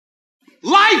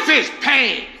Life is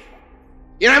pain.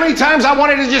 You know how many times I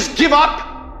wanted to just give up?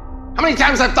 How many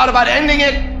times I've thought about ending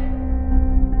it?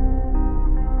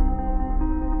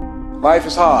 Life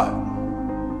is hard.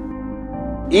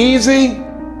 Easy,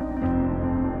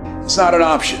 it's not an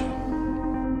option.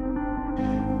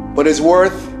 But it's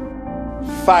worth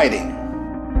fighting.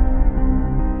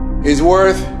 It's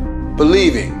worth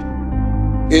believing.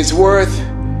 It's worth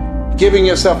giving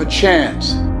yourself a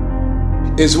chance.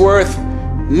 It's worth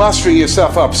mustering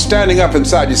yourself up, standing up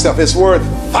inside yourself. It's worth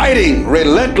fighting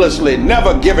relentlessly,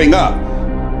 never giving up.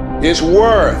 It's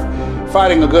worth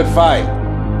fighting a good fight.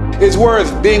 It's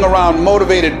worth being around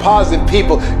motivated, positive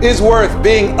people. It's worth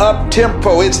being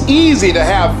up-tempo. It's easy to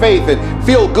have faith and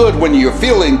feel good when you're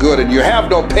feeling good and you have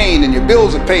no pain and your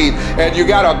bills are paid and you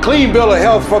got a clean bill of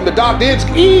health from the doctor. It's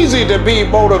easy to be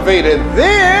motivated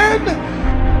then.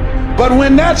 But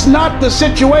when that's not the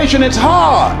situation, it's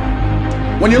hard.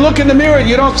 When you look in the mirror,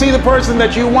 you don't see the person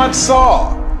that you once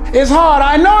saw. It's hard.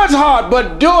 I know it's hard,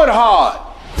 but do it hard.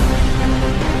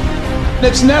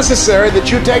 It's necessary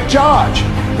that you take charge,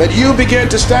 that you begin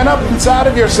to stand up inside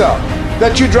of yourself,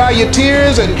 that you dry your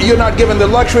tears and you're not given the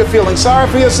luxury of feeling sorry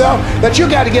for yourself, that you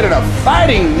got to get in a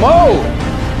fighting mode.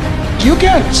 You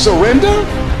can't surrender.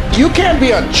 You can't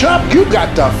be a chump. You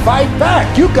got to fight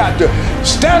back. You got to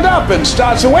stand up and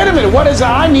start. So wait a minute, what is it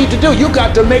I need to do? You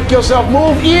got to make yourself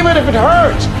move even if it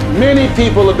hurts. Many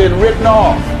people have been written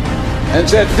off and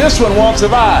said, this one won't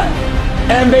survive.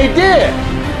 And they did.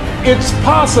 It's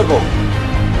possible.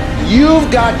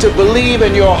 You've got to believe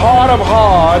in your heart of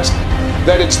hearts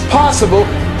that it's possible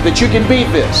that you can beat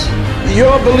this.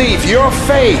 Your belief, your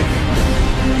faith,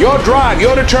 your drive,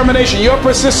 your determination, your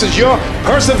persistence, your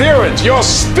perseverance, your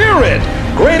spirit.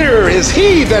 Greater is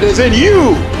He that is in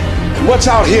you than what's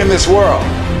out here in this world.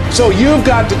 So you've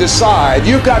got to decide,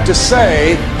 you've got to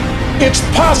say, it's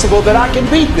possible that I can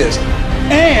beat this.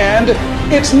 And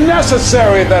it's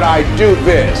necessary that I do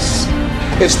this.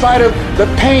 In spite of the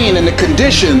pain and the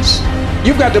conditions,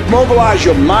 you've got to mobilize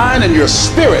your mind and your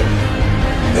spirit.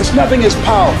 There's nothing as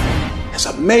powerful as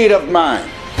a made-up mind.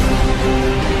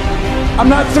 I'm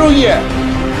not through yet.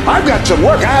 I've got some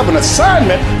work. I have an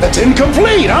assignment that's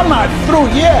incomplete. I'm not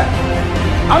through yet.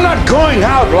 I'm not going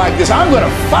out like this. I'm going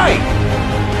to fight.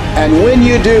 And when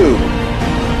you do,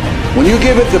 when you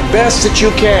give it the best that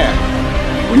you can,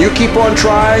 when you keep on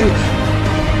trying,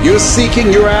 you're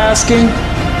seeking, you're asking,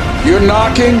 you're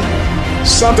knocking,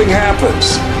 something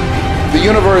happens. The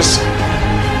universe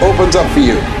opens up for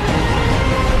you.